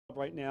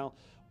right now.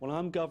 When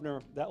I'm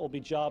governor, that will be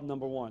job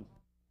number one.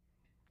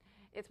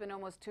 It's been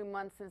almost 2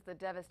 months since the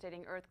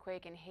devastating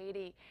earthquake in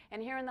Haiti,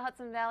 and here in the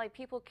Hudson Valley,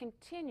 people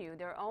continue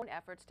their own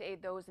efforts to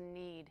aid those in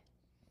need.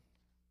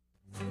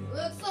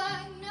 Looks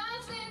like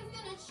nothing's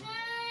gonna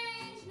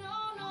change,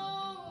 no,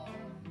 no.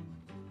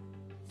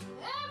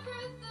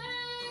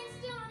 Everything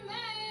still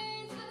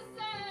remains the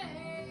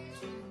same.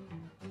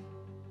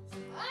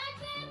 I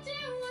can't do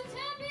what 10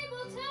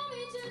 people tell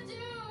me to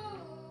do,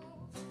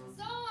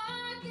 so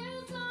I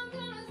guess I'm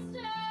gonna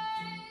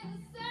stay the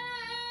same.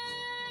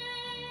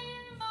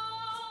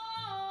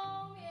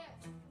 Oh, yeah,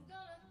 I'm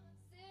gonna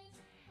sit.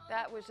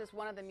 That was just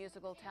one of the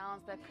musical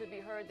talents that could be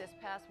heard this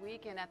past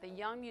weekend at the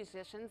Young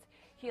Musicians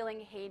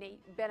Healing Haiti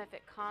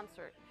benefit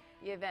concert.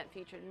 The event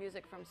featured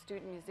music from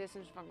student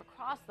musicians from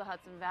across the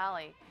Hudson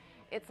Valley.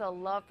 It's a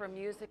love for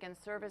music and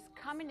service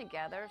coming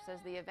together, says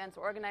the event's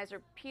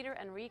organizer, Peter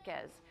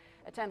Enriquez,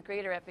 a 10th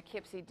grader at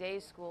Poughkeepsie Day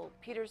School.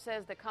 Peter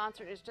says the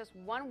concert is just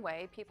one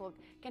way people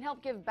can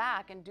help give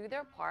back and do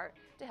their part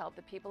to help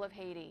the people of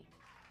Haiti.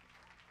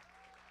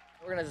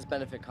 I organized this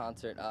benefit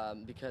concert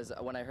because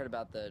when I heard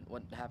about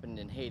what happened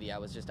in Haiti, I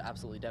was just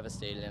absolutely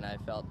devastated, and I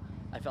felt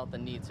the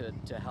need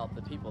to help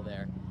the people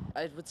there.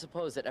 I would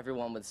suppose that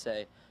everyone would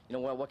say, you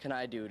know, what can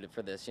I do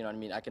for this? You know what I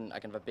mean? I can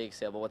have a bake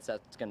sale, but what's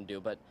that going to do?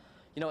 But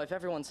you know, if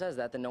everyone says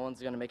that, then no one's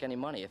going to make any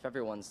money. If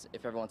everyone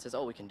says,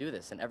 oh, we can do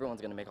this, then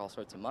everyone's going to make all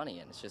sorts of money,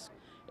 and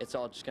it's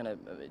all just going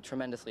to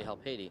tremendously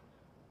help Haiti.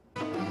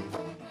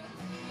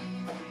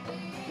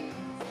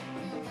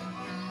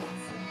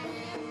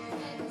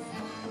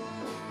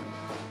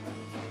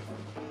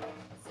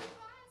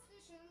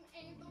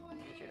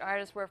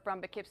 Artists were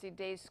from Poughkeepsie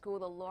Day School,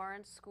 the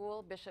Lawrence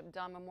School, Bishop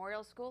Dunn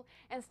Memorial School,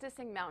 and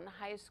Stissing Mountain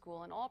High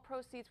School, and all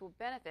proceeds will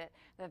benefit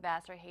the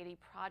Vassar Haiti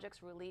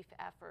Project's relief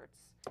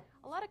efforts.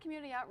 A lot of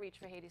community outreach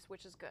for Haiti,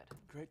 which is good.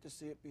 Great to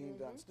see it being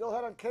done. Still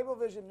ahead on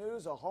Cablevision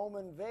News, a home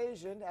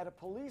invasion at a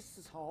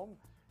police's home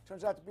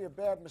turns out to be a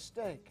bad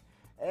mistake.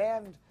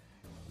 And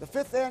the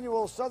 5th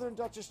annual Southern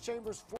Dutchess Chambers